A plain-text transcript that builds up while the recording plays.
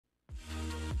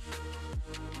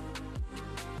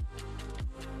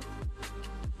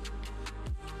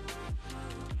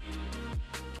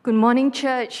Good morning,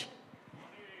 church.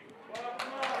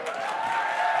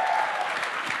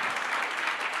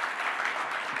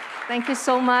 Thank you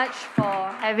so much for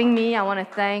having me. I want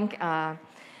to thank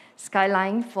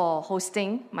Skyline for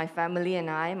hosting my family and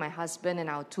I, my husband and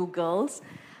our 2 girls.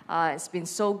 It's been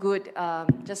so good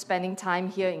just spending time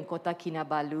here in Kota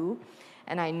Kinabalu.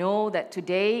 And I know that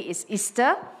today is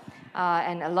Easter,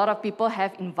 and a lot of people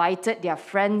have invited their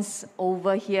friends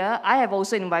over here. I have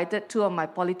also invited 2 of my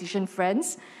politician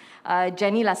friends.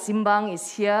 Jenny Lasimbang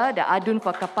is here, the Adun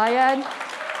Pakapayan,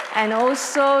 and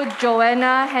also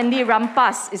Joanna Handy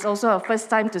Rampas is also her first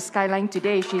time to Skyline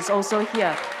today. She's also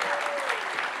here.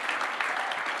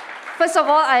 First of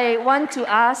all, I want to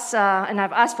ask, and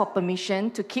I've asked for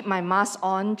permission to keep my mask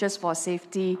on just for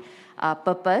safety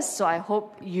purpose. So I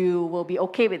hope you will be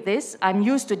okay with this. I'm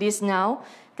used to this now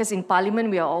because in Parliament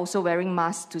we are also wearing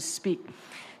masks to speak.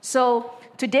 So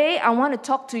today I want to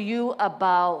talk to you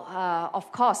about,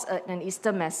 of course, an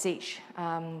Easter message.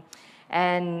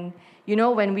 And you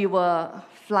know, when we were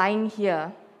flying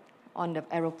here on the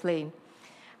aeroplane,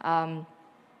 I'm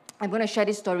going to share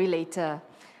this story later,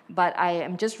 but I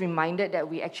am just reminded that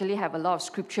we actually have a lot of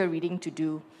scripture reading to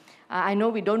do. I know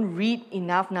we don't read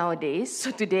enough nowadays,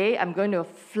 so today I'm going to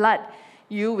flood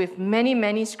you with many,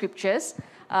 many scriptures,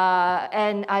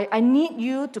 and I need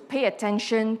you to pay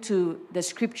attention to the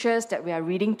scriptures that we are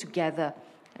reading together,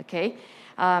 okay?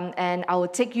 And I will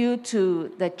take you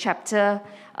to the chapter,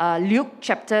 Luke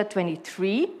chapter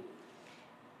 23.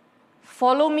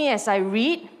 Follow me as I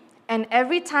read, and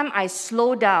every time I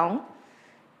slow down,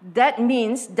 that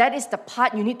means that is the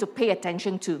part you need to pay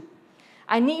attention to.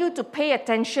 I need you to pay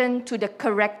attention to the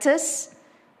characters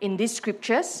in these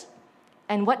scriptures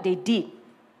and what they did,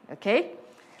 okay?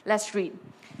 Let's read.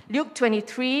 Luke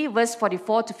 23, verse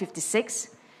 44 to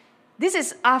 56. This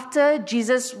is after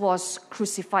Jesus was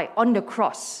crucified on the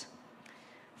cross.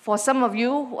 For some of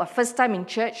you who are first time in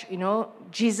church, you know,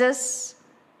 Jesus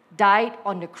died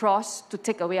on the cross to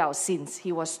take away our sins.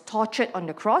 He was tortured on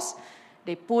the cross.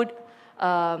 They put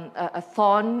a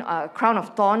crown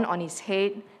of thorn on his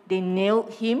head. They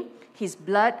nailed him. His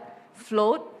blood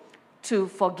flowed to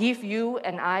forgive you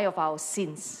and I of our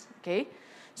sins. Okay?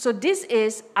 So this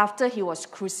is after he was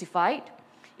crucified.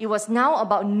 It was now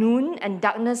about noon, and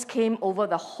darkness came over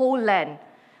the whole land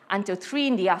until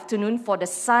 3 p.m, for the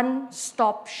sun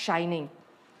stopped shining.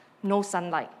 No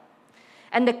sunlight.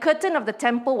 And the curtain of the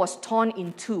temple was torn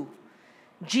in 2.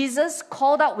 Jesus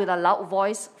called out with a loud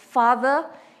voice, "Father,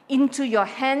 into your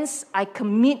hands I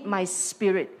commit my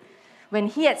spirit." When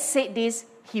he had said this,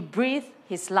 he breathed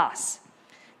his last.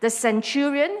 The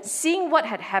centurion, seeing what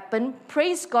had happened,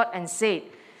 praised God and said,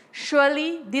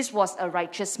 "Surely this was a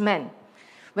righteous man."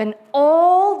 When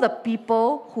all the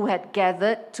people who had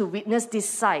gathered to witness this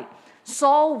sight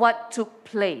saw what took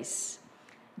place,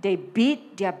 they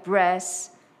beat their breasts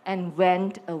and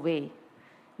went away.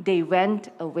 They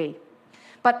went away.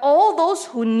 But all those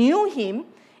who knew him,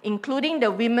 including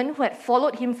the women who had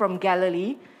followed him from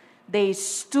Galilee, they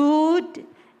stood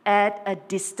at a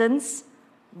distance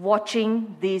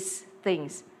watching these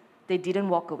things. They didn't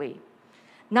walk away.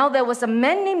 Now there was a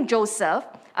man named Joseph,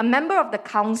 a member of the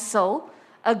council,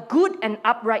 a good and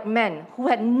upright man who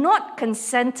had not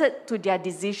consented to their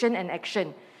decision and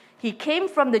action. He came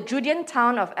from the Judean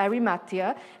town of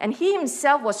Arimathea, and he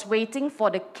himself was waiting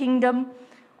for the kingdom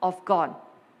of God.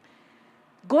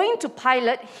 Going to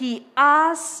Pilate, he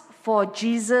asked for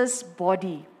Jesus'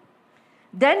 body.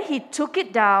 Then he took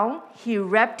it down, he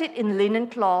wrapped it in linen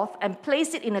cloth, and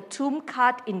placed it in a tomb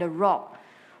cut in the rock,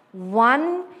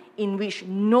 one in which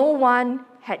no one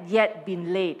had yet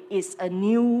been laid. It's a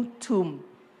new tomb.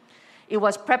 It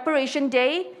was preparation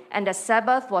day, and the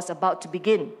Sabbath was about to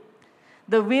begin.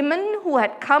 The women who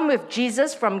had come with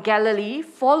Jesus from Galilee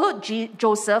followed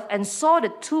Joseph and saw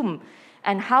the tomb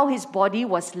and how his body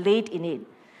was laid in it.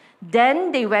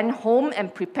 Then they went home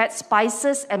and prepared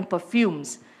spices and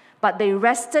perfumes, but they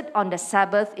rested on the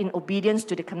Sabbath in obedience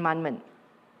to the commandment.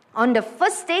 On the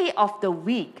first day of the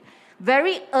week,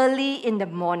 very early in the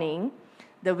morning,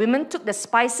 the women took the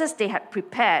spices they had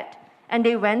prepared and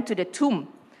they went to the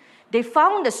tomb. They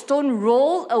found the stone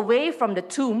rolled away from the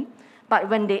tomb, but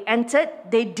when they entered,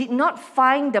 they did not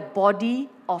find the body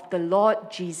of the Lord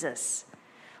Jesus.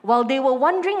 While they were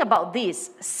wondering about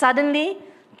this, suddenly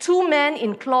 2 men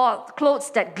in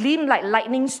clothes that gleamed like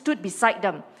lightning stood beside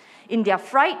them. In their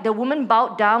fright, the women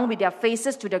bowed down with their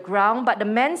faces to the ground, but the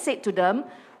men said to them,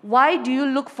 "Why do you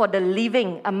look for the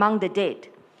living among the dead?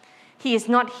 He is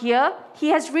not here,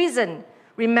 he has risen.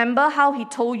 Remember how he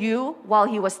told you while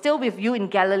he was still with you in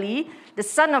Galilee, the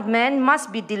Son of Man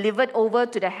must be delivered over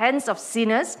to the hands of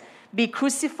sinners, be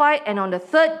crucified, and on the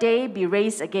third day be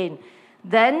raised again.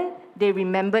 Then they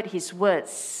remembered his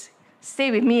words.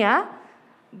 Stay with me, huh?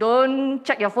 Don't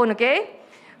check your phone, okay?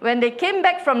 When they came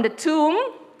back from the tomb,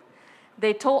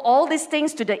 they told all these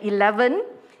things to the 11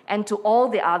 and to all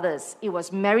the others. It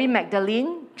was Mary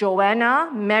Magdalene, Joanna,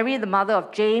 Mary the mother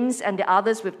of James, and the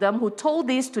others with them who told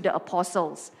this to the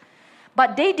apostles.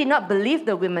 But they did not believe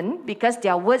the women because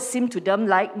their words seemed to them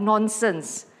like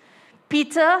nonsense.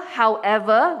 Peter,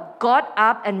 however, got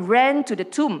up and ran to the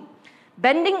tomb.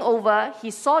 Bending over, he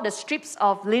saw the strips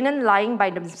of linen lying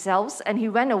by themselves, and he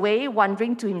went away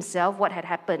wondering to himself what had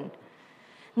happened.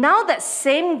 Now that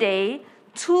same day,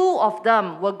 2 of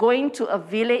them were going to a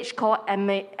village called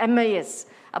Emmaus,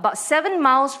 about 7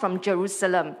 miles from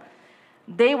Jerusalem.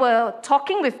 They were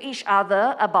talking with each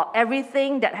other about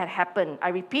everything that had happened. I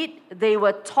repeat, they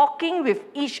were talking with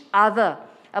each other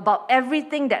about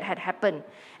everything that had happened.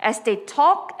 As they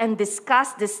talked and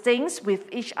discussed these things with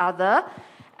each other,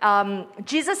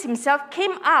 Jesus himself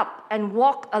came up and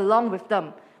walked along with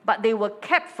them, but they were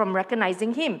kept from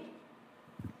recognizing him.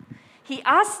 He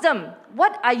asked them,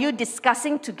 "What are you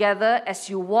discussing together as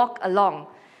you walk along?"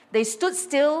 They stood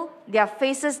still, their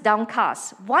faces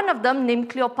downcast. One of them, named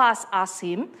Cleopas, asked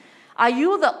him, "Are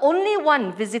you the only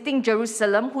one visiting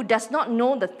Jerusalem who does not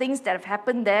know the things that have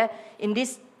happened there in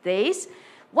these days?"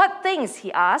 "What things?"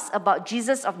 he asked. "About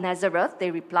Jesus of Nazareth,"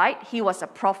 they replied. "He was a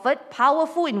prophet,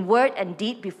 powerful in word and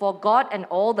deed before God and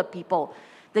all the people.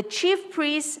 The chief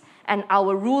priests and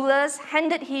our rulers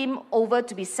handed him over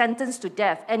to be sentenced to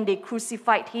death, and they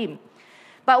crucified him.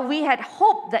 But we had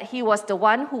hoped that he was the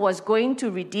one who was going to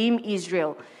redeem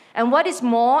Israel. And what is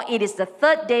more, it is the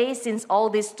 3rd day since all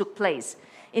this took place.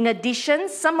 In addition,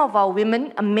 some of our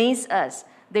women amazed us.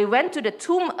 They went to the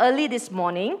tomb early this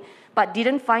morning, but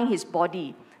didn't find his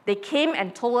body. They came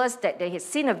and told us that they had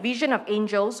seen a vision of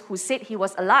angels who said he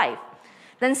was alive.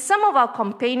 Then some of our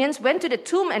companions went to the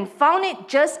tomb and found it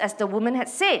just as the woman had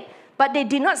said, but they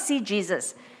did not see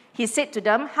Jesus." He said to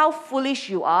them, "How foolish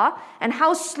you are, and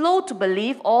how slow to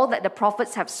believe all that the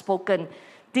prophets have spoken.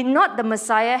 Did not the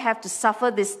Messiah have to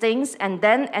suffer these things and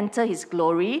then enter his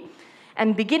glory?"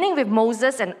 And beginning with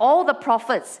Moses and all the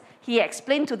prophets, he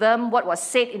explained to them what was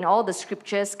said in all the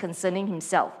scriptures concerning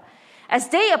himself. As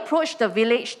they approached the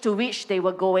village to which they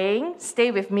were going, stay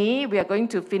with me, we are going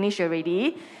to finish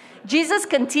already, Jesus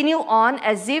continued on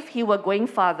as if he were going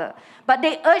farther. But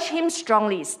they urged him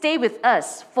strongly, "Stay with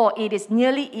us, for it is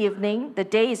nearly evening, the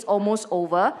day is almost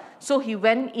over." So he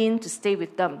went in to stay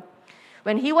with them.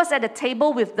 When he was at the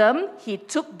table with them, he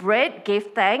took bread,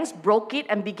 gave thanks, broke it,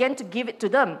 and began to give it to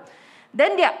them.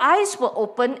 Then their eyes were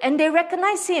opened, and they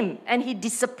recognized him, and he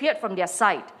disappeared from their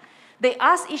sight. They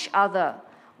asked each other,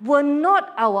 "Were not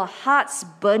our hearts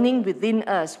burning within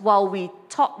us while he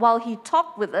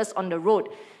talked with us on the road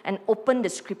and opened the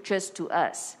scriptures to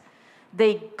us?"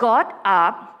 They got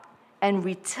up and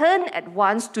returned at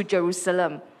once to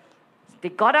Jerusalem. They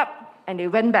got up and they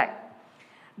went back.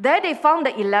 There they found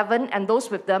the 11 and those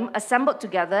with them assembled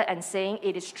together and saying,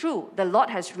 "It is true, the Lord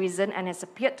has risen and has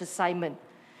appeared to Simon."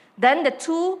 Then the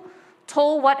 2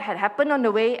 told what had happened on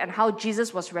the way and how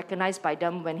Jesus was recognized by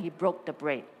them when he broke the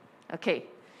bread. Okay,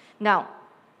 now,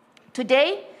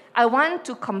 today I want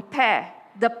to compare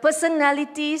the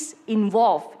personalities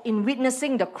involved in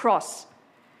witnessing the cross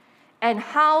and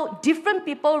how different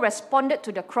people responded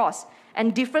to the cross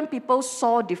and different people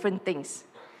saw different things.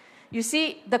 You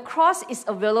see, the cross is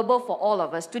available for all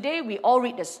of us. Today, we all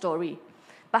read the story.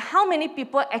 But how many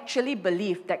people actually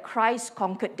believe that Christ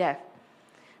conquered death?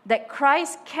 That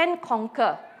Christ can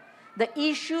conquer the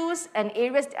issues and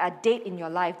areas that are dead in your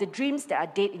life, the dreams that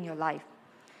are dead in your life.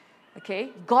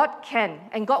 Okay? God can,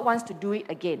 and God wants to do it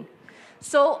again.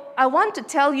 So I want to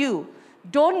tell you,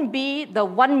 don't be the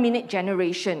 1-minute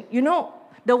generation. You know,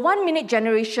 the 1-minute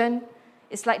generation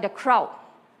is like the crowd.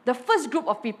 The first group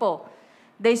of people,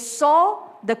 they saw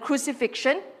the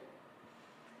crucifixion,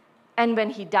 and when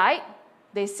he died,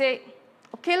 they say,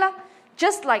 "Okay lah,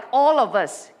 just like all of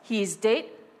us, he is dead,"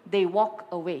 they walk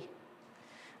away.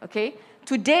 Okay?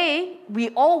 Today,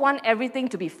 we all want everything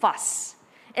to be fast.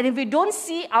 And if we don't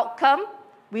see outcome,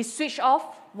 we switch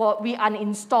off, we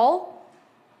uninstall,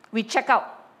 we check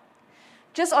out.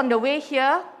 Just on the way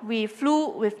here, we flew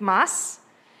with masks.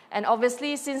 And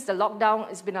obviously, since the lockdown,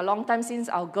 it's been a long time since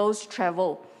our girls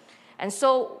travel. And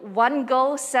so one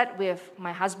girl sat with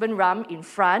my husband Ram in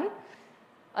front.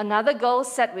 Another girl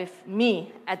sat with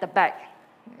me at the back.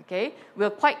 Okay? We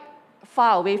were quite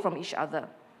far away from each other.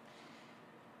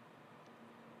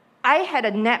 I had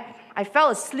a nap. I fell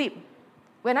asleep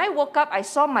When I woke up, I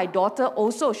saw my daughter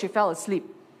also, she fell asleep.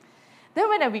 Then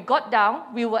when we got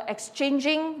down, we were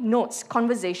exchanging notes,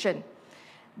 conversation.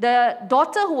 The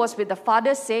daughter who was with the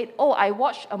father said, "Oh, I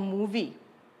watched a movie."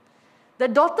 The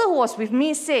daughter who was with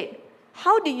me said,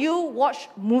 "How do you watch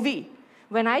movie?"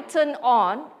 When I turned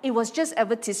on, it was just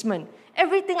advertisement.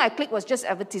 Everything I clicked was just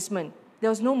advertisement. There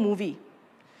was no movie.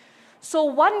 So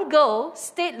one girl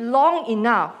stayed long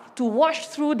enough to watch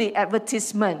through the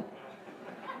advertisement.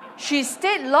 She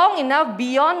stayed long enough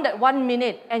beyond that 1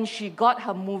 minute and she got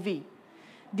her movie.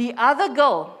 The other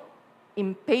girl,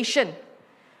 impatient,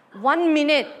 1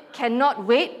 minute, cannot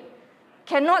wait,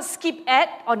 cannot skip ad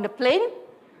on the plane.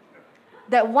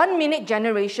 That 1 minute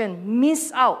generation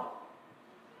missed out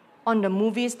on the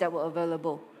movies that were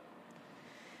available.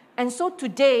 And so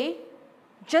today,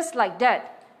 just like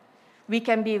that, we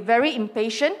can be very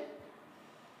impatient.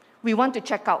 We want to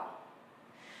check out.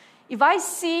 If I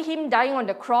see him dying on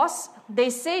the cross, they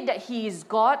say that he is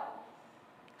God.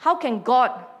 How can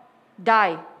God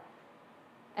die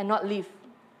and not live?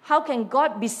 How can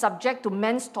God be subject to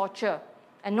man's torture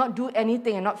and not do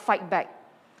anything and not fight back?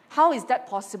 How is that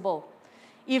possible?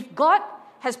 If God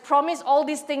has promised all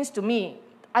these things to me,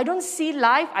 I don't see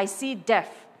life, I see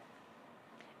death.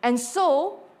 And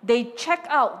so they check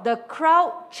out, the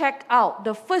crowd checked out,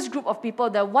 the first group of people,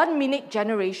 the 1 minute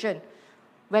generation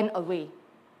went away.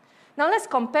 Now let's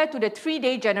compare to the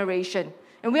 3-day generation.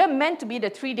 And we are meant to be the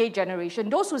 3-day generation.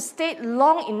 Those who stayed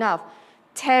long enough,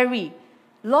 tarry,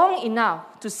 long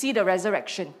enough to see the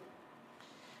resurrection.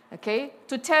 Okay?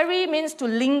 To tarry means to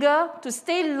linger, to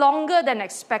stay longer than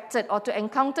expected, or to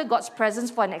encounter God's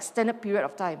presence for an extended period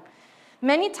of time.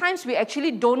 Many times we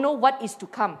actually don't know what is to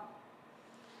come.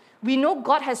 We know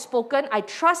God has spoken. I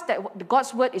trust that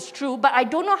God's word is true, but I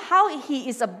don't know how He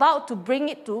is about to bring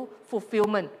it to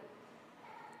fulfillment.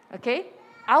 Okay?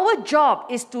 Our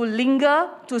job is to linger,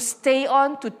 to stay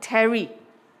on, to tarry,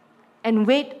 and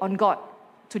wait on God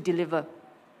to deliver.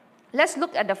 Let's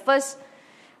look at the first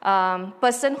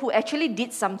person who actually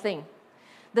did something.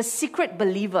 The secret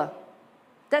believer.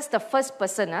 That's the first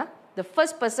person. The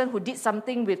first person who did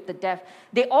something with the death.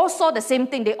 They all saw the same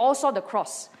thing. They all saw the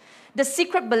cross. The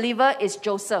secret believer is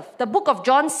Joseph. The book of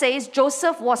John says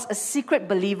Joseph was a secret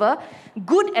believer,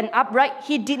 good and upright.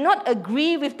 He did not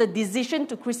agree with the decision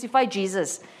to crucify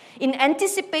Jesus. In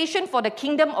anticipation for the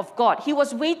kingdom of God, he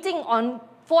was waiting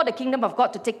for the kingdom of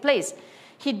God to take place.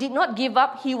 He did not give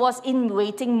up. He was in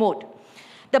waiting mode.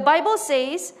 The Bible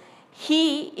says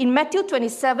in Matthew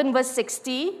 27 verse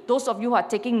 60, those of you who are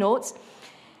taking notes,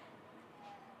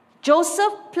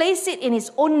 Joseph placed it in his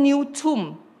own new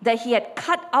tomb that he had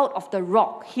cut out of the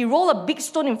rock. He rolled a big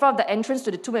stone in front of the entrance to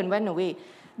the tomb and went away.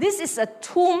 This is a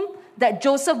tomb that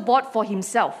Joseph bought for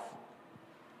himself.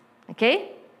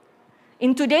 Okay?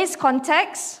 In today's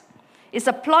context, it's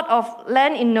a plot of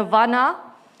land in Nirvana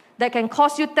that can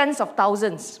cost you tens of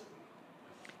thousands.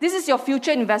 This is your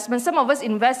future investment. Some of us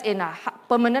invest in a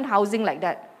permanent housing like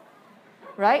that.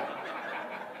 Right?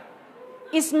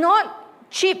 It's not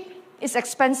cheap. It's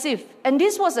expensive. And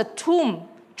this was a tomb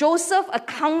Joseph, a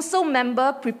council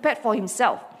member, prepared for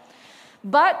himself.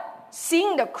 But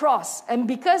seeing the cross, and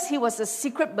because he was a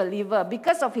secret believer,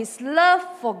 because of his love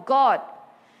for God,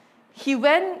 he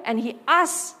went and he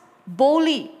asked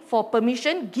boldly for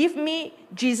permission, give me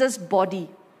Jesus' body.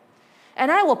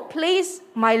 And I will place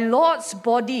my Lord's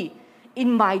body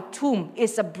in my tomb.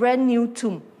 It's a brand new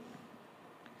tomb.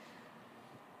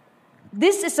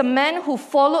 This is a man who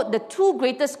followed the two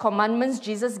greatest commandments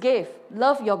Jesus gave.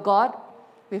 Love your God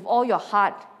with all your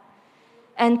heart,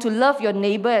 and to love your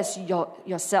neighbor as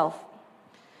yourself.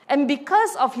 And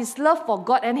because of his love for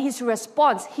God and his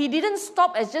response, he didn't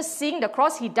stop at just seeing the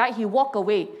cross. He died, he walked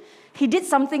away. He did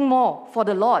something more for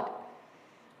the Lord.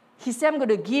 He said, I'm going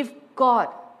to give God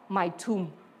my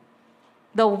tomb.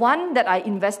 The one that I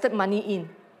invested money in.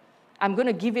 I'm going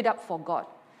to give it up for God.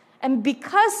 And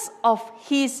because of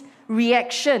his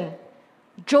reaction,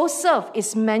 Joseph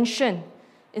is mentioned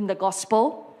in the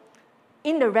gospel,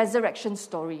 in the resurrection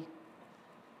story.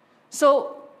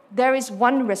 So there is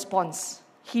one response.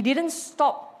 He didn't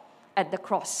stop at the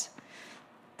cross.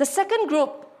 The second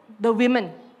group, the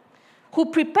women,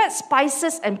 who prepared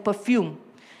spices and perfume.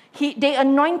 They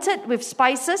anointed with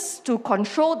spices to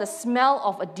control the smell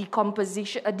of a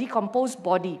decomposed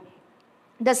body.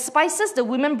 The spices the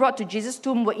women brought to Jesus'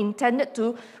 tomb were intended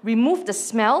to remove the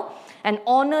smell and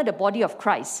honor the body of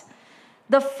Christ.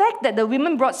 The fact that the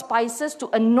women brought spices to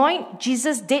anoint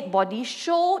Jesus' dead body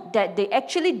showed that they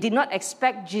actually did not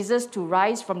expect Jesus to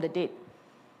rise from the dead.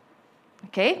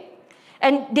 Okay?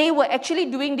 And they were actually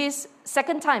doing this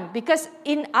second time, because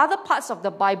in other parts of the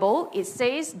Bible, it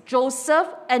says Joseph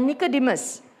and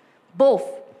Nicodemus both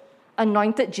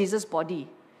anointed Jesus' body.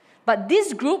 But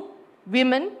this group,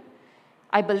 women,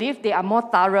 I believe they are more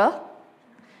thorough.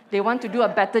 They want to do a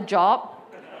better job.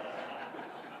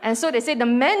 And so they say the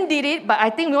men did it, but I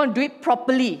think we want to do it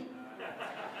properly.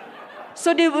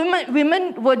 So the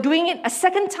women were doing it a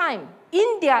second time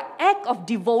in their act of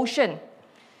devotion.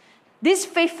 These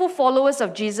faithful followers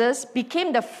of Jesus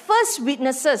became the first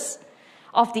witnesses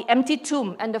of the empty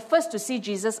tomb and the first to see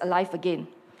Jesus alive again.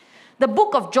 The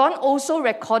book of John also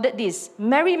recorded this.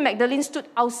 Mary Magdalene stood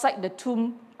outside the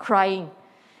tomb crying,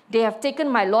 "They have taken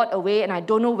my Lord away, and I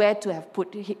don't know where they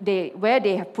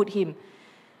have put him."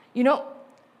 You know,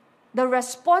 the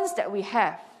response that we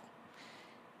have,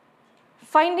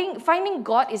 finding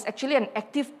God is actually an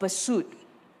active pursuit.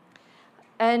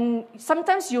 And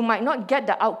sometimes you might not get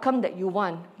the outcome that you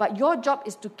want, but your job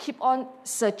is to keep on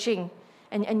searching,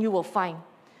 and you will find.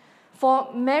 For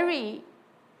Mary,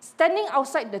 standing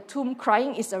outside the tomb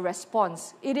crying is a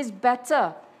response. It is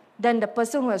better than the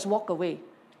person who has walked away.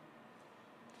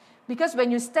 Because when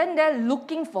you stand there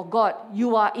looking for God,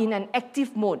 you are in an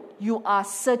active mode. You are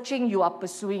searching, you are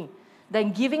pursuing,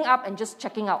 than giving up and just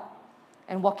checking out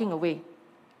and walking away.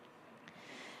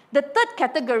 The third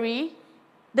category,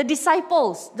 the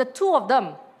disciples, the two of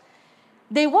them,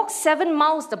 they walked 7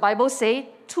 miles, the Bible says,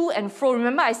 to and fro.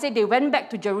 Remember, I said they went back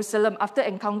to Jerusalem after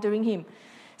encountering him.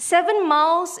 7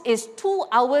 miles is 2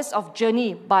 hours of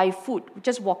journey by foot,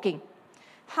 just walking.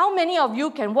 How many of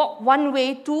you can walk one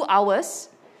way 2 hours,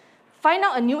 find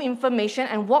out a new information,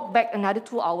 and walk back another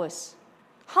 2 hours?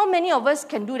 How many of us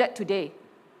can do that today?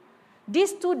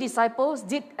 These two disciples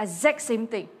did exact same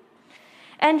thing.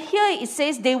 And here it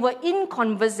says they were in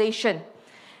conversation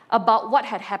about what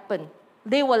had happened.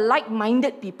 They were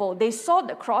like-minded people. They saw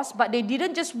the cross, but they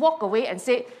didn't just walk away and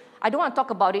say, "I don't want to talk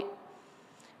about it."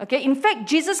 Okay, in fact,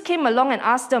 Jesus came along and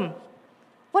asked them,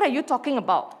 "What are you talking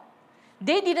about?"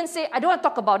 They didn't say, "I don't want to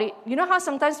talk about it." You know how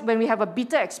sometimes when we have a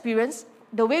bitter experience,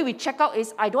 the way we check out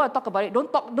is, "I don't want to talk about it.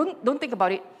 Don't think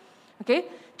about it." Okay?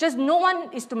 Just no one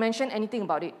is to mention anything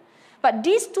about it. But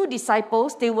these two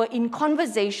disciples, they were in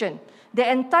conversation. The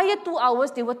entire 2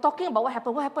 hours, they were talking about what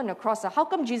happened on the cross. How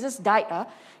come Jesus died?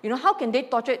 How can they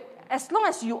torture it? As long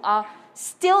as you are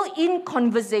still in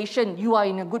conversation, you are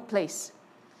in a good place.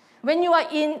 When you are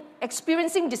in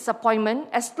experiencing disappointment,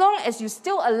 as long as you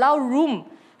still allow room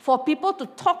for people to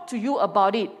talk to you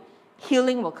about it,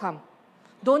 healing will come.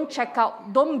 Don't check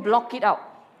out. Don't block it out.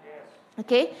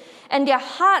 Okay? And their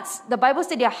hearts, the Bible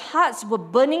said their hearts were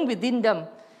burning within them.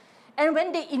 And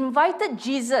when they invited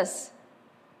Jesus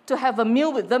to have a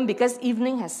meal with them because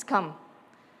evening has come,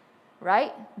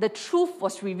 right? The truth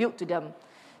was revealed to them.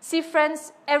 See,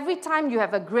 friends, every time you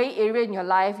have a gray area in your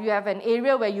life, you have an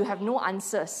area where you have no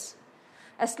answers.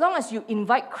 As long as you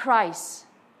invite Christ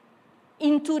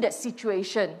into that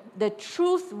situation, the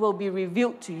truth will be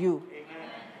revealed to you.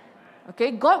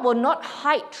 Okay? God will not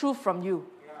hide truth from you.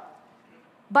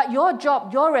 But your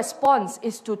job, your response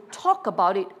is to talk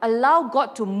about it. Allow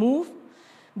God to move.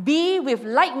 Be with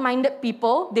like-minded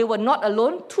people. They were not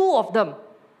alone, 2 of them.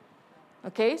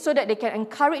 Okay? So that they can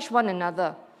encourage one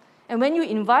another. And when you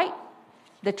invite,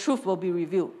 the truth will be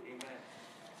revealed. Amen.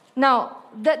 Now,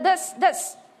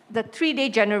 that's the 3-day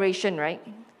generation, right?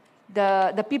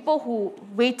 The people who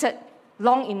waited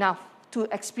long enough to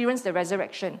experience the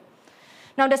resurrection.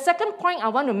 Now, the second point I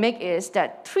want to make is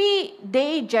that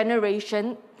 3-day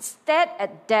generation stared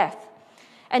at death,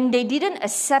 and they didn't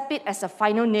accept it as a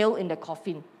final nail in the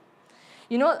coffin.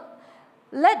 You know,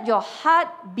 let your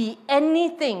heart be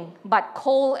anything but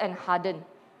cold and hardened.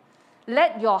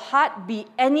 Let your heart be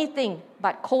anything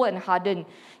but cold and hardened.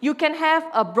 You can have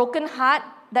a broken heart,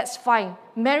 that's fine.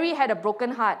 Mary had a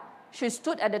broken heart. She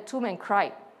stood at the tomb and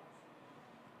cried.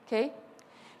 Okay?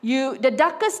 The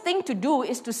darkest thing to do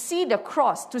is to see the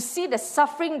cross, to see the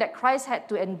suffering that Christ had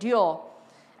to endure,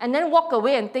 and then walk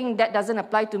away and think that doesn't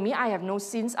apply to me. I have no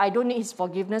sins. I don't need his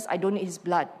forgiveness. I don't need his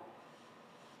blood.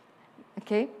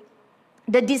 Okay?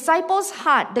 The disciples'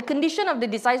 heart, the condition of the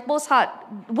disciples' heart,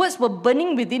 words were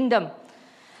burning within them.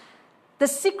 The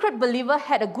secret believer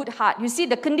had a good heart. You see,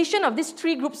 the condition of these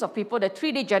 3 groups of people, the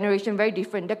 3-day generation, very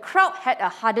different. The crowd had a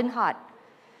hardened heart.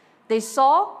 They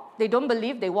saw, they don't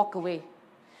believe, they walk away.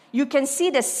 You can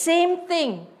see the same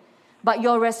thing, but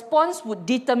your response would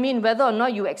determine whether or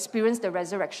not you experience the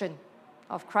resurrection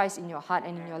of Christ in your heart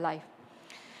and in your life.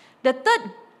 The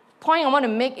third point I want to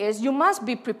make is you must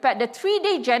be prepared. The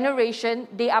 3-day generation,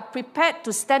 they are prepared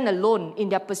to stand alone in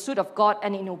their pursuit of God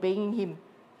and in obeying him.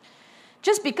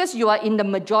 Just because you are in the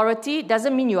majority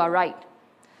doesn't mean you are right.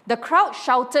 The crowd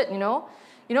shouted,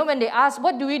 when they asked,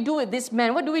 what do we do with this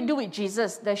man? What do we do with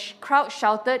Jesus? The crowd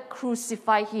shouted,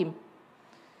 crucify him.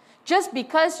 Just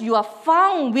because you are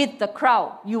found with the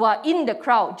crowd, you are in the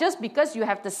crowd, just because you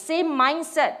have the same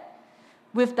mindset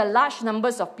with the large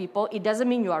numbers of people, it doesn't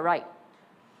mean you are right.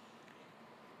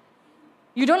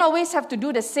 You don't always have to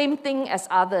do the same thing as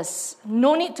others.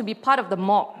 No need to be part of the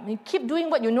mob. You keep doing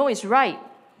what you know is right.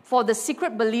 For the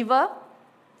secret believer,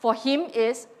 for him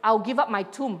is, I'll give up my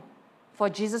tomb for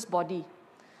Jesus' body.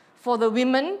 For the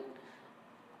women,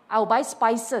 I'll buy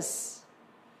spices.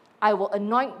 I will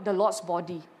anoint the Lord's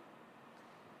body.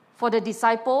 For the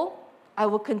disciple, I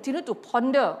will continue to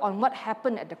ponder on what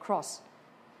happened at the cross.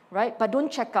 Right? But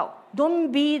don't check out.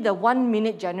 Don't be the 1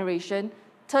 minute generation.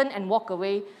 Turn and walk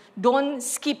away. Don't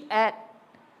skip ad.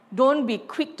 Don't be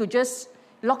quick to just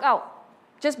log out.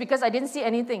 Just because I didn't see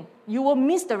anything. You will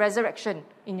miss the resurrection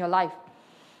in your life.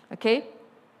 Okay?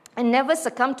 And never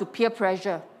succumb to peer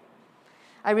pressure.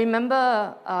 I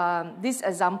remember this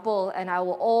example, and I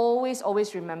will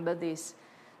always remember this.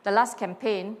 The last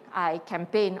campaign, I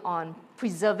campaigned on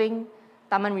preserving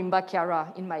Taman Rimba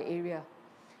Kiara in my area.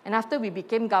 And after we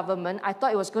became government, I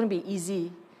thought it was going to be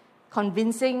easy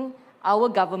convincing our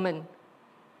government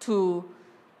to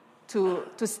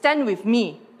stand with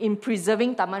me in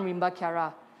preserving Taman Rimba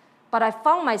Kiara. But I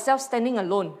found myself standing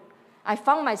alone. I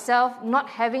found myself not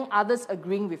having others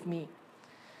agreeing with me.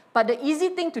 But the easy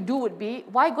thing to do would be,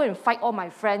 why go and fight all my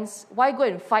friends? Why go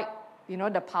and fight,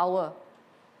 the power?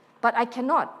 But I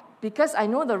cannot, because I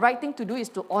know the right thing to do is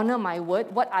to honor my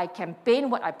word. What I campaign,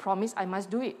 what I promise, I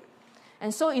must do it.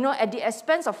 And so, at the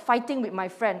expense of fighting with my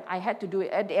friend, I had to do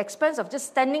it. At the expense of just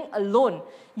standing alone,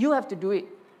 you have to do it.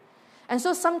 And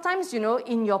so sometimes,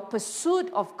 in your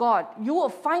pursuit of God, you will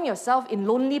find yourself in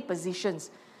lonely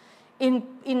positions. In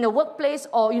the workplace,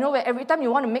 or, where every time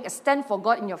you want to make a stand for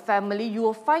God in your family, you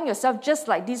will find yourself just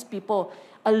like these people,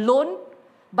 alone,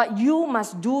 but you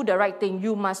must do the right thing.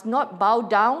 You must not bow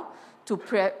down to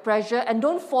pressure, and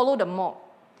don't follow the mob.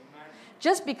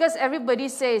 Just because everybody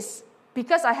says,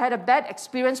 because I had a bad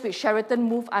experience with Sheraton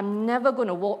Move, I'm never going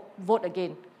to vote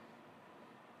again.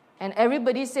 And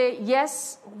everybody say,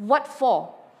 yes, what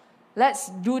for? Let's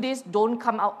do this, don't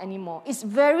come out anymore. It's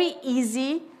very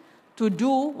easy to do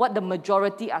what the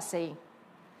majority are saying.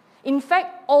 In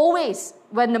fact, always,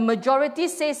 when the majority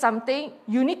says something,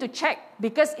 you need to check,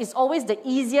 because it's always the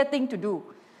easier thing to do.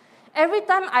 Every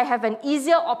time I have an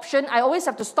easier option, I always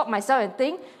have to stop myself and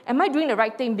think, am I doing the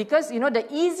right thing? Because, the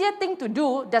easier thing to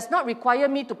do does not require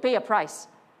me to pay a price.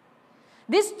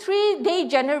 This 3-day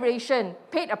generation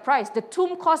paid a price. The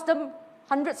tomb cost them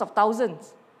hundreds of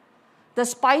thousands. The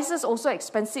spices also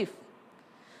expensive.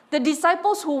 The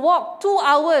disciples who walked 2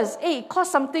 hours, it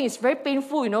cost something. It's very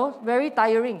painful, very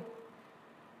tiring.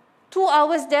 2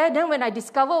 hours there, then when I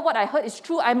discover what I heard is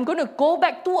true, I'm going to go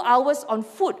back 2 hours on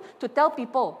foot to tell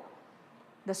people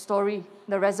the story,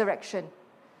 the resurrection.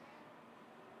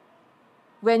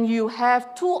 When you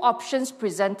have 2 options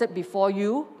presented before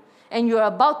you, and you're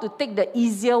about to take the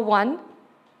easier one,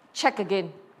 check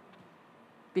again.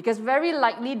 Because very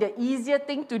likely the easier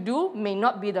thing to do may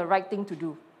not be the right thing to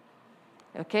do.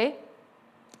 Okay?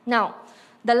 Now,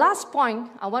 the last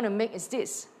point I want to make is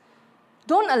this.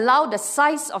 Don't allow the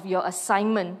size of your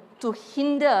assignment to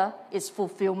hinder its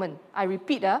fulfillment. I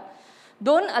repeat,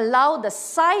 don't allow the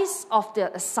size of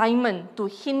the assignment to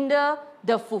hinder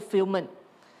the fulfillment.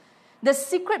 The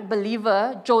secret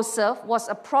believer, Joseph, was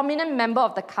a prominent member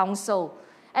of the council,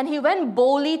 and he went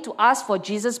boldly to ask for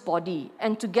Jesus' body.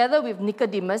 And together with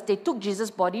Nicodemus, they took Jesus'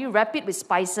 body, wrapped it with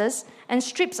spices and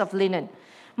strips of linen.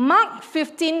 Mark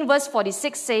 15, verse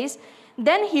 46 says,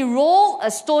 then he rolled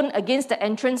a stone against the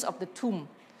entrance of the tomb.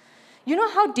 You know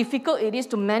how difficult it is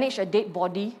to manage a dead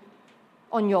body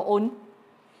on your own?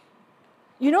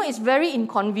 It's very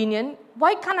inconvenient.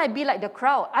 Why can't I be like the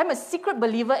crowd? I'm a secret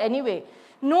believer anyway.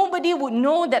 Nobody would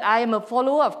know that I am a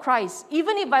follower of Christ.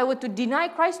 Even if I were to deny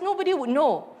Christ, nobody would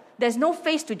know. There's no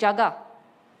face to jaga.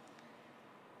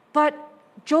 But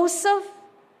Joseph,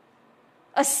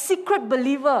 a secret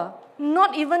believer,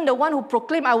 not even the one who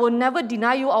proclaimed, I will never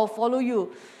deny you, I will follow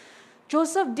you.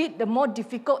 Joseph did the more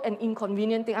difficult and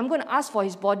inconvenient thing. I'm going to ask for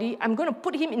his body. I'm going to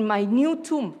put him in my new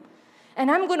tomb. And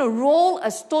I'm going to roll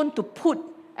a stone to put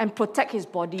and protect his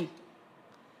body.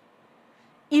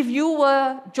 If you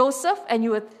were Joseph and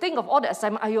you would think of all the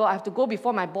assignment, I have to go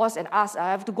before my boss and ask,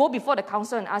 I have to go before the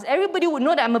council and ask, everybody would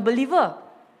know that I'm a believer.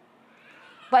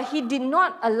 But he did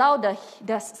not allow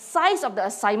the size of the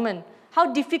assignment,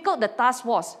 how difficult the task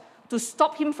was, to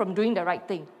stop him from doing the right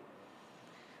thing.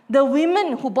 The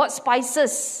women who bought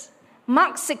spices,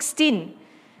 Mark 16,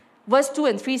 Verse 2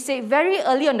 and 3 say, very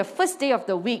early on the first day of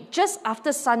the week, just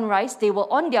after sunrise, they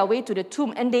were on their way to the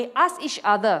tomb, and they asked each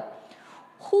other,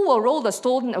 who will roll the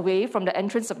stone away from the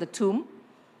entrance of the tomb?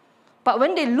 But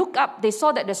when they looked up, they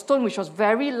saw that the stone, which was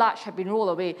very large, had been rolled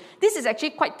away. This is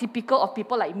actually quite typical of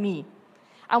people like me.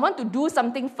 I want to do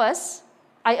something first,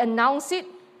 I announce it,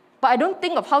 but I don't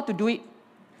think of how to do it.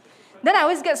 Then I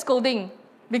always get scolding,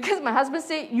 because my husband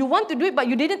said, you want to do it, but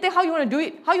you didn't think how you want to do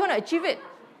it, how you want to achieve it.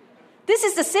 This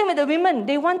is the same with the women.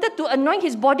 They wanted to anoint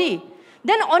his body.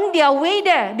 Then on their way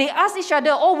there, they asked each other,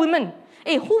 all women,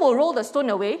 hey, who will roll the stone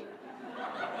away?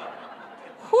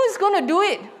 Who is going to do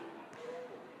it?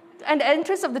 And the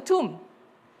entrance of the tomb.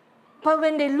 But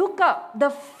when they look up, the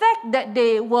fact that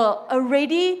they were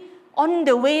already on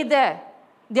the way there,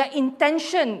 their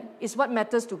intention is what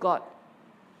matters to God.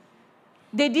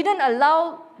 They didn't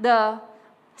allow the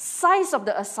size of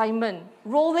the assignment,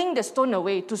 rolling the stone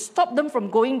away, to stop them from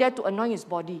going there to anoint his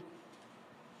body.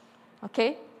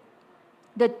 Okay?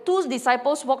 The two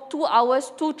disciples walked 2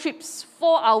 hours, 2 trips,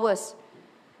 4 hours.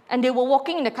 And they were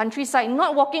walking in the countryside,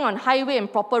 not walking on highway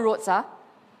and proper roads.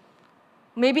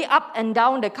 Maybe up and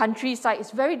down the countryside.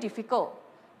 It's very difficult.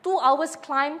 2 hours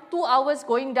climb, 2 hours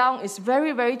going down is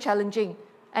very, very challenging.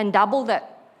 And double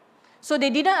that. So they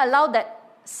didn't allow that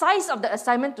size of the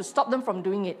assignment to stop them from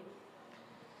doing it.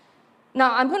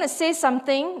 Now, I'm going to say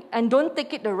something, and don't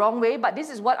take it the wrong way, but this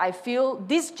is what I feel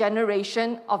this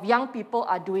generation of young people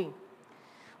are doing.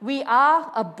 We are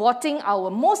aborting our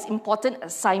most important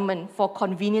assignment for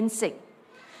convenience sake.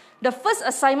 The first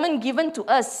assignment given to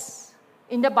us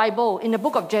in the Bible, in the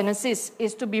book of Genesis,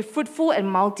 is to be fruitful and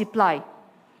multiply.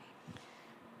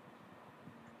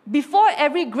 Before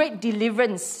every great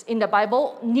deliverance in the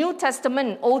Bible, New Testament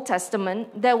and Old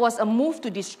Testament, there was a move to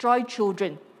destroy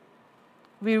children.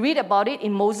 We read about it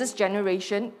in Moses'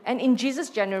 generation and in Jesus'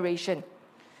 generation.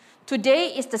 Today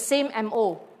is the same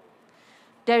MO.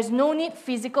 There is no need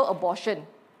physical abortion.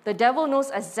 The devil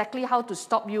knows exactly how to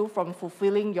stop you from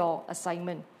fulfilling your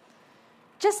assignment.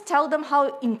 Just tell them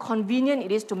how inconvenient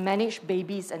it is to manage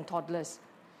babies and toddlers.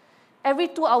 Every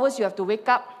 2 hours you have to wake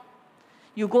up.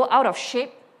 You go out of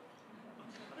shape.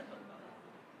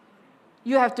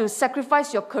 You have to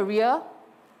sacrifice your career.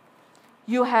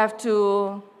 You have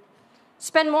to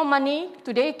spend more money.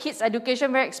 Today, kids'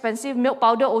 education very expensive. Milk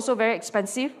powder also very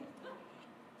expensive.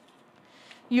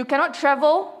 You cannot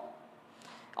travel.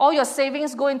 All your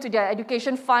savings go into their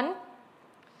education fund.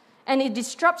 And it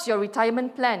disrupts your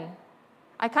retirement plan.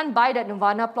 I can't buy that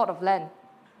Nirvana plot of land.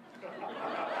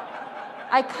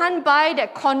 I can't buy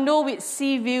that condo with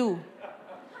sea view.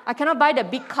 I cannot buy the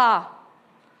big car.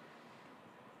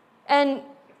 And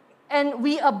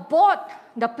we abort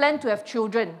the plan to have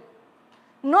children.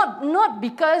 Not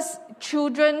because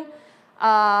children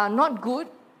are not good,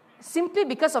 simply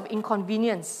because of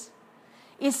inconvenience.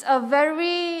 It's a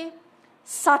very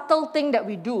subtle thing that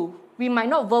we do. We might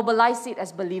not verbalize it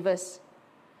as believers.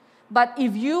 But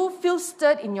if you feel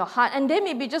stirred in your heart, and there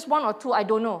may be just 1 or 2, I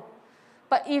don't know.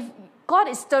 But if God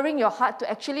is stirring your heart to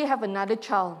actually have another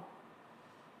child,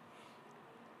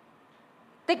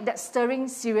 take that stirring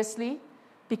seriously,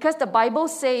 because the Bible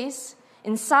says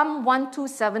in Psalm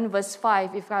 127 verse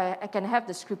 5, if I can have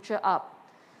the scripture up,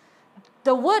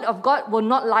 the word of God will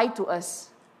not lie to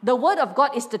us. The word of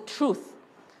God is the truth.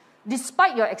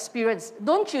 Despite your experience,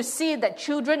 don't you see that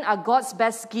children are God's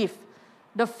best gift?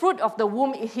 The fruit of the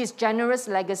womb is his generous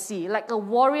legacy. Like a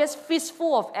warrior's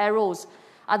fistful of arrows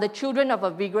are the children of a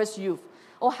vigorous youth.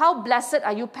 Oh, how blessed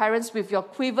are you parents with your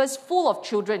quivers full of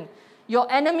children. Your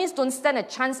enemies don't stand a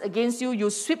chance against you. You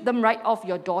sweep them right off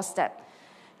your doorstep.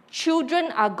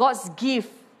 Children are God's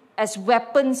gift as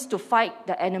weapons to fight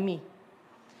the enemy.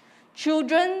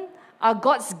 Children are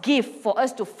God's gift for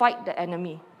us to fight the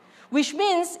enemy. Which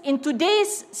means in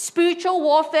today's spiritual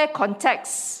warfare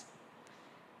context,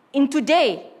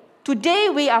 today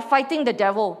we are fighting the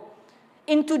devil.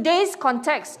 In today's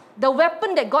context, the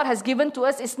weapon that God has given to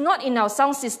us is not in our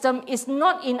sound system, it's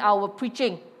not in our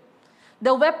preaching.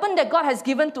 The weapon that God has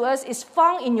given to us is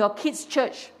found in your kids'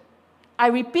 church. I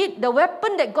repeat, the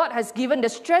weapon that God has given, the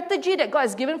strategy that God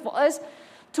has given for us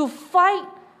to fight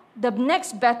the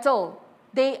next battle,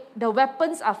 the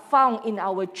weapons are found in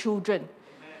our children.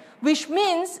 Which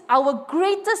means our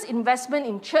greatest investment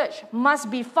in church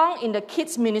must be found in the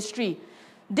kids' ministry.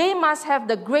 They must have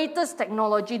the greatest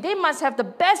technology. They must have the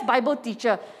best Bible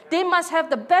teacher. They must have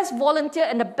the best volunteer,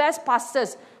 and the best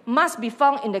pastors must be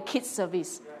found in the kids'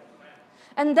 service.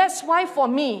 And that's why for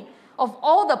me, of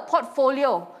all the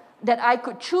portfolio that I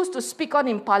could choose to speak on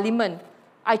in Parliament,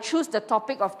 I choose the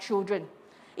topic of children.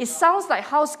 It sounds like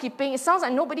housekeeping. It sounds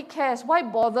like nobody cares. Why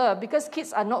bother? Because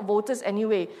kids are not voters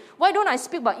anyway. Why don't I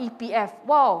speak about EPF?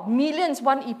 Wow, millions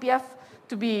want EPF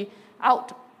to be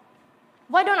out.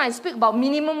 Why don't I speak about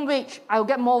minimum wage? I'll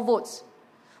get more votes.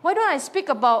 Why don't I speak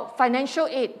about financial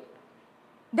aid?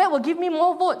 That will give me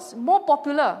more votes, more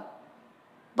popular.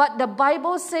 But the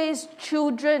Bible says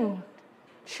children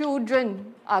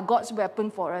are God's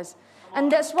weapon for us.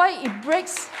 And that's why it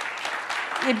breaks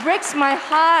my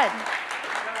heart.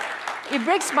 It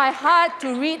breaks my heart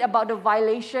to read about the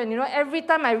violation. You know, every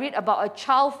time I read about a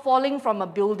child falling from a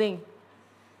building.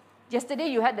 Yesterday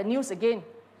you had the news again.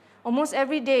 Almost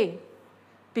every day.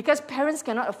 Because parents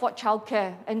cannot afford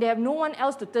childcare and they have no one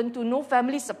else to turn to, no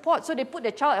family support, so they put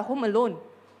their child at home alone.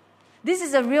 This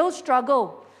is a real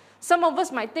struggle. Some of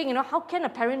us might think, you know, how can a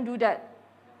parent do that?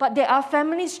 But there are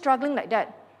families struggling like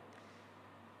that.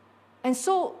 And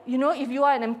so, you know, if you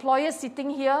are an employer sitting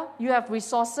here, you have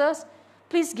resources,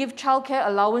 please give childcare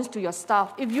allowance to your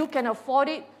staff. If you can afford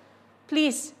it,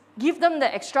 please give them the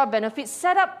extra benefits.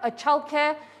 Set up a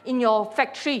childcare in your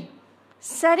factory.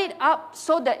 Set it up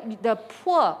so that the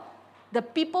poor, the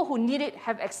people who need it,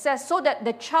 have access, so that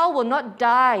the child will not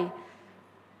die,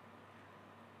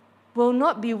 will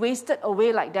not be wasted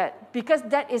away like that. Because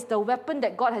that is the weapon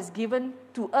that God has given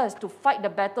to us to fight the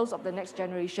battles of the next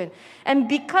generation. And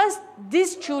because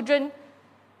these children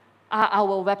are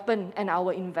our weapon and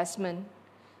our investment,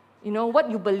 you know, what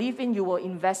you believe in, you will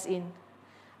invest in.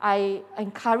 I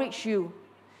encourage you.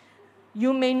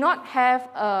 You may not have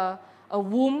a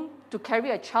womb to carry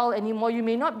a child anymore. You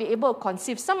may not be able to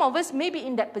conceive. Some of us may be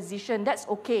in that position. That's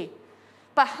okay.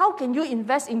 But how can you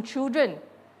invest in children?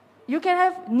 You can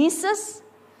have nieces,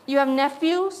 you have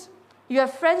nephews, you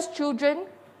have friends' children.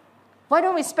 Why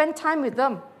don't we spend time with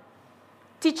them?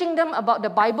 Teaching them about the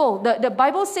Bible. The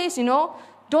Bible says, you know,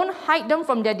 don't hide them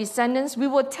from their descendants. We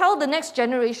will tell the next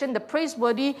generation the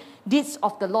praiseworthy deeds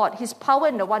of the Lord, His power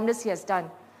and the wonders He has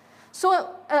done.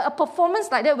 So a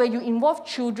performance like that where you involve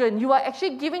children, you are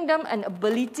actually giving them an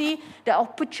ability, the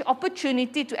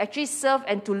opportunity to actually serve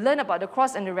and to learn about the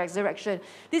cross and the resurrection.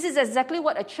 This is exactly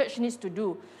what a church needs to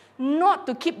do. Not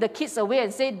to keep the kids away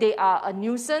and say they are a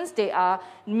nuisance, they are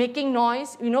making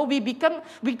noise. You know, we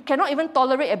cannot even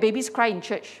tolerate a baby's cry in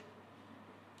church.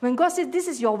 When God says, this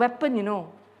is your weapon, you know.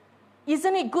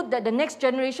 Isn't it good that the next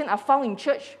generation are found in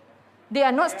church? They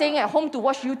are not staying at home to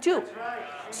watch YouTube.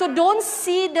 So don't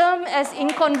see them as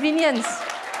inconvenience.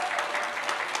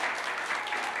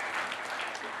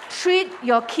 Treat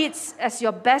your kids as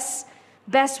your best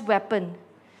weapon.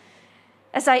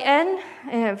 As I end,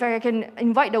 if I can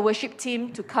invite the worship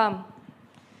team to come.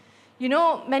 You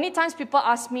know, many times people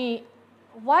ask me,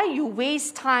 why you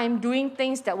waste time doing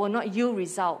things that will not yield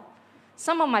result?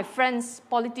 Some of my friends,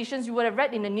 politicians, you would have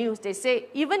read in the news, they say,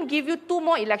 even give you 2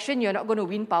 more elections, you're not going to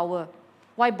win power.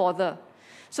 Why bother?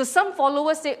 So some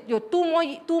followers say, two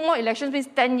more elections means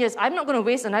 10 years. I'm not going to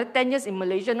waste another 10 years in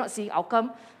Malaysia not seeing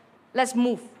outcome. Let's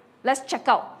move. Let's check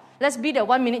out. Let's be the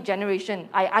 1-minute generation.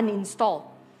 I uninstall.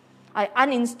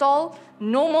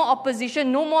 No more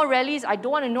opposition, no more rallies. I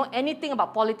don't want to know anything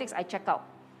about politics. I check out.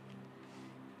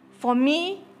 For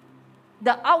me,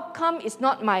 the outcome is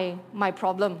not my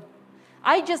problem.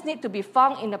 I just need to be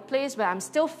found in a place where I'm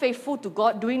still faithful to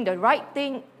God, doing the right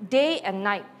thing day and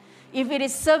night. If it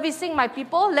is servicing my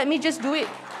people, let me just do it.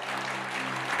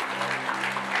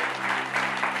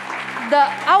 The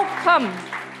outcome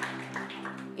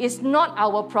is not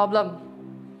our problem,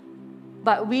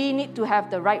 but we need to have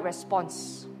the right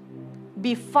response.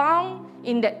 Be found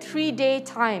in that 3-day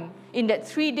time, in that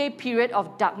 3-day period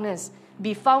of darkness.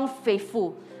 Be found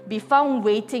faithful. Be found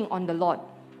waiting on the Lord.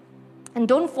 And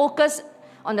don't focus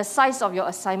on the size of your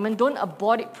assignment. Don't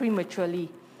abort it prematurely.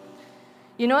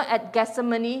 You know, at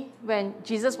Gethsemane, when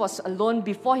Jesus was alone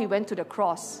before He went to the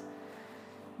cross,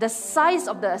 the size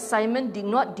of the assignment did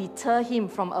not deter Him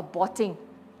from aborting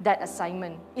that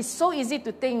assignment. It's so easy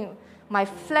to think, my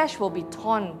flesh will be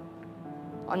torn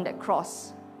on that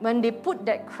cross. When they put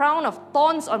that crown of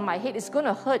thorns on my head, it's going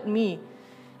to hurt me.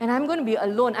 And I'm going to be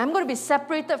alone. I'm going to be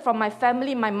separated from my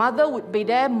family. My mother would be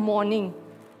there mourning.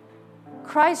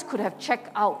 Christ could have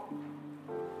checked out.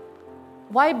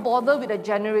 Why bother with a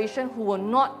generation who will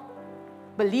not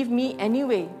believe me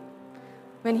anyway?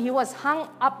 When He was hung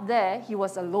up there, He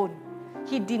was alone.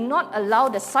 He did not allow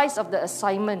the size of the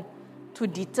assignment to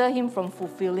deter Him from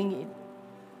fulfilling it.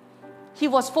 He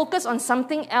was focused on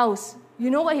something else.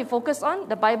 You know what He focused on?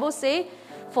 The Bible says,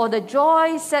 for the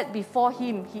joy set before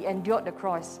Him, He endured the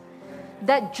cross.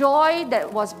 That joy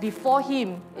that was before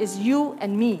Him is you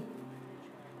and me.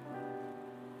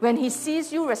 when He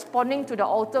sees you responding to the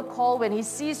altar call, when He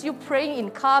sees you praying in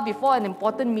car before an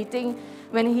important meeting,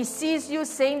 when He sees you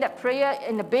saying that prayer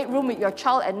in the bedroom with your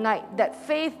child at night, that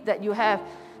faith that you have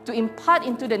to impart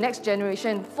into the next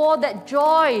generation, for that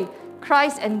joy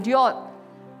Christ endured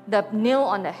the nail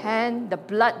on the hand, the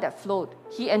blood that flowed.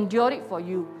 He endured it for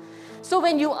you. So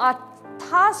when you are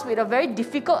tasked with a very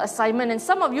difficult assignment, and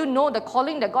some of you know the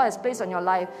calling that God has placed on your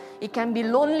life, it can be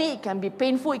lonely, it can be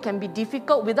painful, it can be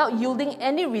difficult without yielding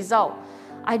any result.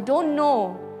 I don't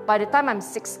know by the time I'm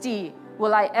 60,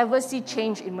 will I ever see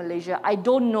change in Malaysia? I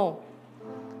don't know.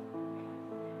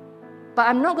 But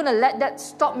I'm not going to let that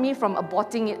stop me from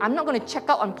aborting it. I'm not going to check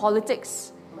out on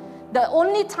politics. The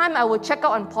only time I will check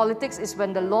out on politics is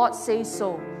when the Lord says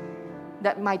so,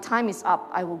 that my time is up,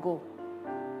 I will go.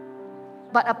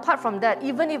 But apart from that,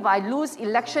 even if I lose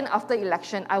election after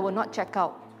election, I will not check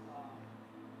out.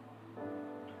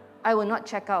 I will not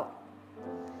check out.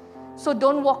 So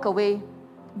don't walk away.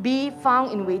 Be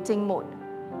found in waiting mode.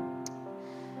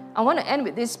 I want to end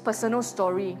with this personal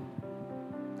story.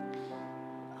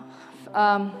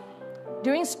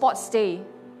 During sports day,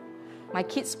 my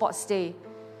kids' sports day,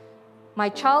 my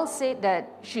child said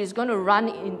that she's going to run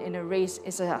in a race.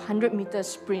 It's a 100-meter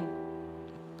sprint.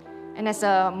 And as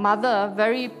a mother,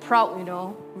 very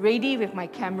proud, ready with my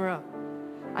camera.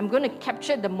 I'm going to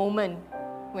capture the moment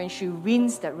when she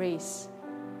wins the race.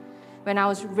 When I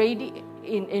was ready,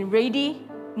 in ready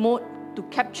mode to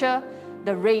capture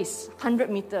the race,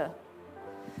 100-meter.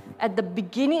 At the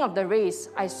beginning of the race,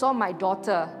 I saw my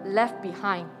daughter left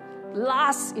behind,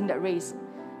 last in the race.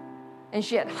 And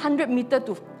she had 100 meters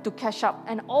to catch up.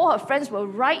 And all her friends were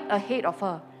right ahead of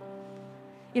her.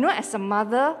 As a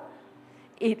mother,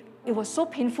 it was so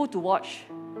painful to watch.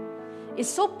 It's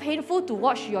so painful to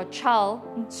watch your child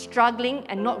struggling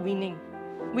and not winning.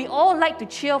 We all like to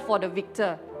cheer for the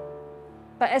victor.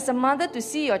 But as a mother, to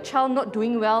see your child not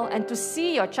doing well and to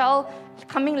see your child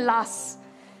coming last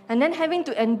and then having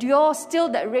to endure still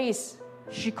that race,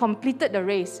 she completed the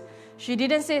race. She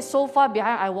didn't say, so far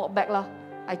behind, I walk back lah.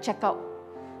 I check out.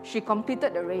 She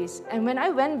completed the race. And when I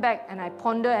went back and I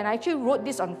pondered, and I actually wrote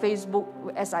this on Facebook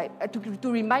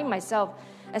to remind myself,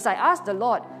 as I asked the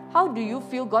Lord, how do you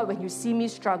feel, God, when you see me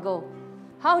struggle?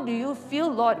 How do you feel,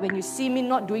 Lord, when you see me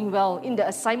not doing well in the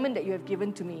assignment that you have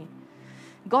given to me?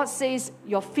 God says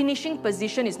your finishing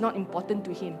position is not important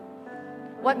to Him.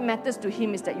 What matters to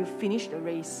Him is that you finish the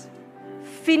race.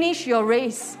 Finish your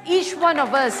race. Each one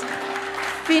of us,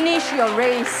 finish your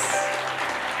race.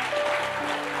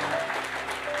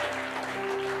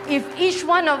 If each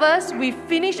one of us, we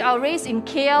finish our race in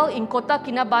KL, in Kota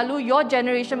Kinabalu, your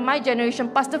generation, my generation,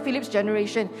 Pastor Philip's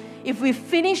generation, if we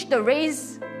finish the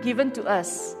race given to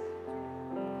us,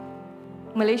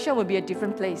 Malaysia will be a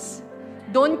different place.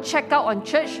 Don't check out on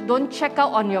church. Don't check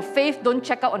out on your faith. Don't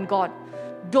check out on God.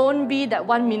 Don't be that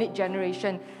 1 minute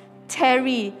generation.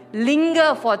 Tarry,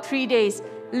 linger for 3 days.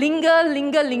 Linger,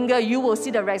 linger, linger. You will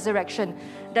see the resurrection.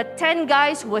 The 10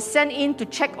 guys who were sent in to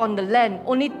check on the land,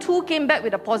 only 2 came back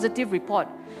with a positive report.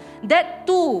 That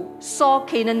 2 saw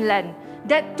Canaan land.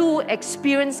 That 2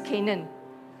 experienced Canaan.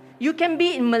 You can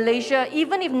be in Malaysia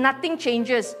even if nothing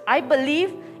changes. I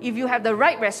believe if you have the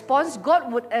right response,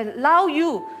 God would allow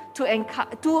you to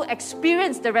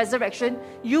experience the resurrection.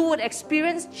 You would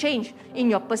experience change in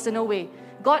your personal way.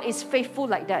 God is faithful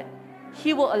like that.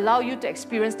 He will allow you to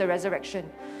experience the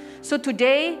resurrection. So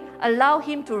today, allow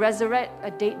Him to resurrect a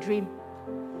dead dream.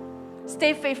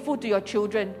 Stay faithful to your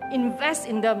children. Invest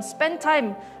in them. Spend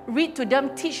time. Read to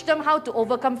them. Teach them how to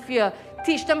overcome fear.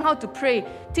 Teach them how to pray.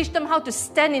 Teach them how to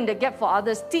stand in the gap for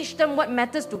others. Teach them what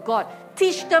matters to God.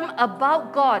 Teach them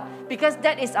about God, because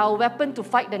that is our weapon to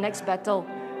fight the next battle.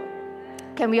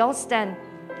 Can we all stand?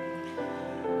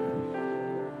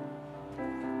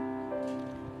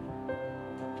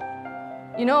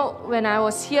 When I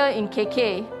was here in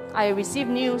KK, I received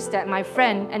news that my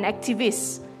friend, an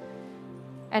activist,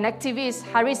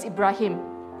 Haris Ibrahim,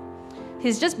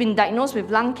 he's just been diagnosed with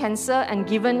lung cancer and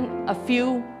given a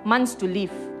few months to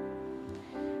live.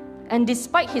 And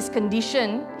despite his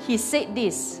condition, he said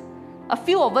this: a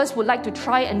few of us would like to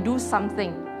try and do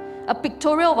something, a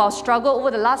pictorial of our struggle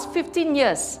over the last 15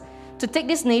 years to take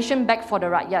this nation back for the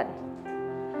Rakyat.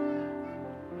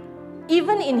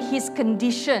 Even in his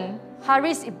condition,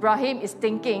 Haris Ibrahim is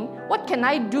thinking, what can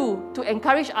I do to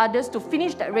encourage others to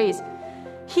finish that race?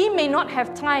 He may not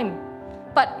have time,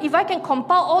 but if I can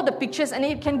compile all the pictures and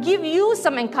it can give you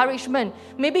some encouragement,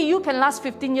 maybe you can last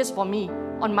 15 years for me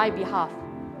on my behalf.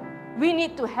 We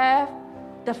need to have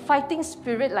the fighting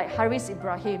spirit like Haris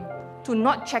Ibrahim to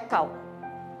not check out.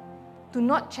 To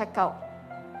not check out.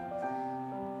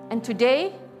 And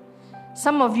today,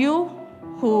 some of you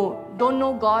who don't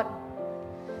know God,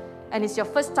 and it's your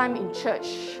first time in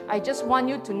church, I just want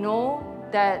you to know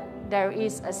that there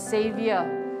is a Savior.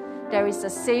 There is a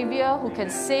Savior who can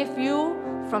save you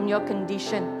from your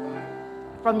condition,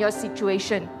 from your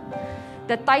situation.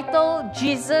 The title,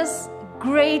 Jesus,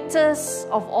 Greatest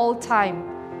of All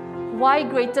Time. Why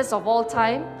greatest of all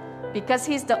time? Because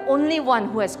He's the only one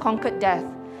who has conquered death.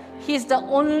 He's the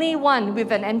only one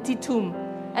with an empty tomb.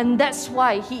 And that's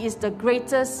why He is the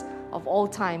greatest of all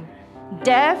time.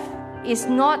 Death is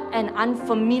not an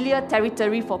unfamiliar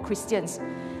territory for Christians.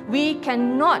 We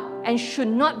cannot and should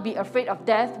not be afraid of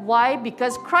death. Why?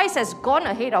 Because Christ has gone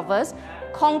ahead of us,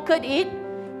 conquered it,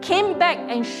 came back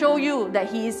and showed you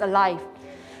that He is alive.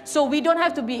 So we don't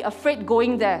have to be afraid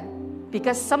going there,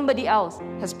 because somebody else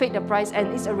has paid the price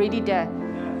and is already there.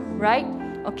 Right?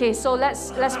 Okay, so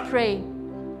let's pray.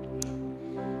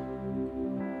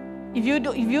 If you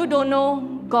don't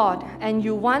know God and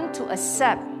you want to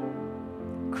accept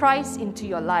Christ into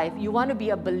your life, you want to be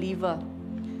a believer,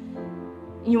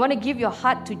 you want to give your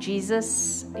heart to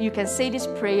Jesus, you can say this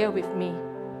prayer with me.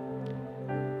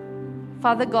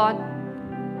 Father God,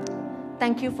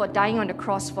 thank you for dying on the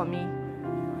cross for me.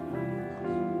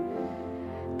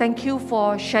 Thank you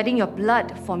for shedding your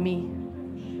blood for me.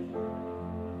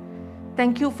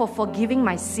 Thank you for forgiving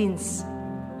my sins.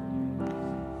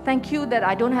 Thank you that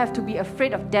I don't have to be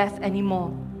afraid of death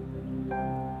anymore.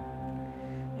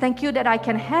 Thank you that I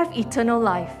can have eternal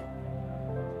life.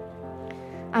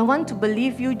 I want to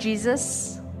believe you,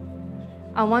 Jesus.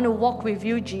 I want to walk with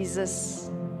you, Jesus.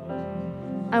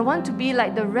 I want to be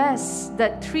like the rest,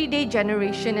 that 3-day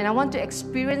generation, and I want to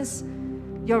experience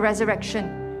your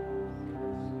resurrection.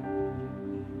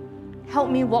 Help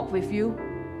me walk with you.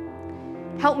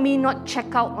 Help me not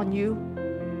check out on you.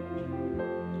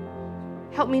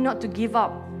 Help me not to give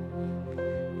up.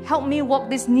 Help me walk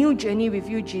this new journey with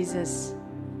you, Jesus.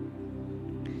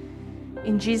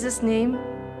 In Jesus' name,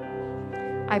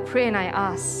 I pray and I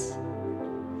ask.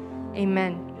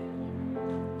 Amen.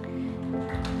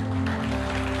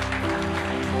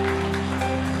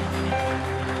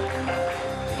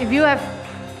 If you have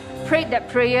prayed that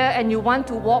prayer and you want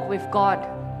to walk with God,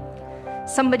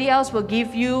 somebody else will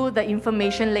give you the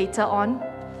information later on.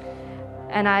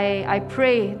 And I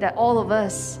pray that all of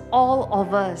us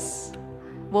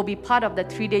will be part of the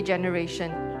 3-day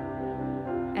generation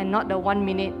and not the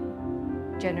 1-minute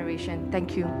generation.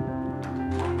 Thank you.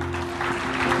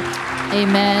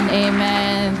 Amen,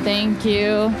 amen. Thank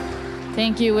you.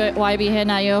 Thank you, YB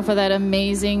Yeoh, for that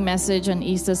amazing message on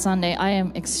Easter Sunday. I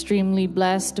am extremely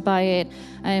blessed by it.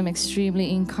 I am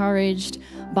extremely encouraged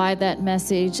by that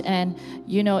message. And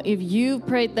you know, if you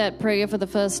prayed that prayer for the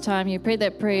first time, you prayed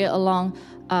that prayer along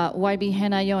YB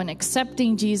Yeoh and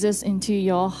accepting Jesus into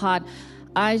your heart,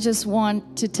 I just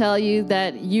want to tell you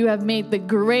that you have made the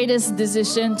greatest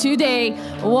decision today.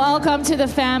 Welcome to the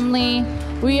family.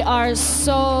 We are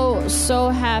so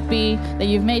happy that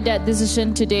you've made that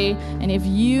decision today. And if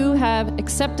you have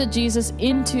accepted Jesus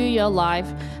into your life,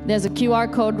 there's a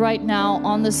QR code right now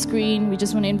on the screen. We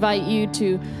just want to invite you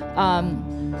to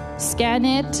scan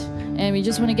it, and we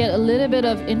just want to get a little bit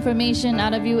of information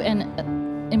out of you, and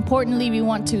importantly, we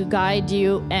want to guide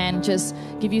you and just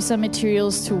give you some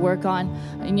materials to work on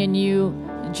in your new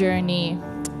journey.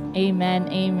 Amen,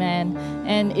 amen.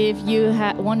 And if you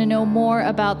want to know more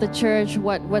about the church,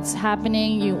 what's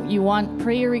happening, you want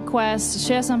prayer requests,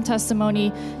 share some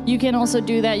testimony, you can also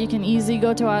do that. You can easily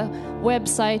go to our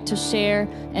website to share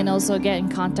and also get in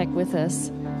contact with us.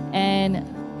 And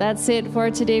that's it for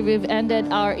today. We've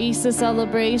ended our Easter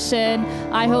celebration.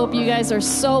 I hope you guys are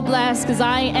so blessed, because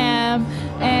I am.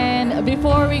 And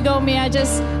before we go, may I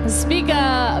just speak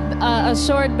a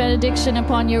short benediction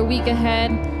upon your week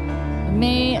ahead.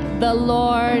 May the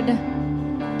Lord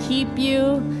keep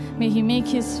you. May He make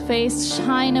His face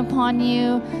shine upon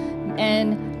you.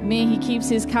 And may He keep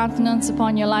His countenance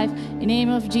upon your life. In the name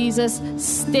of Jesus,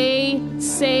 stay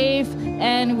safe.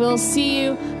 And we'll see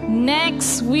you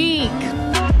next week.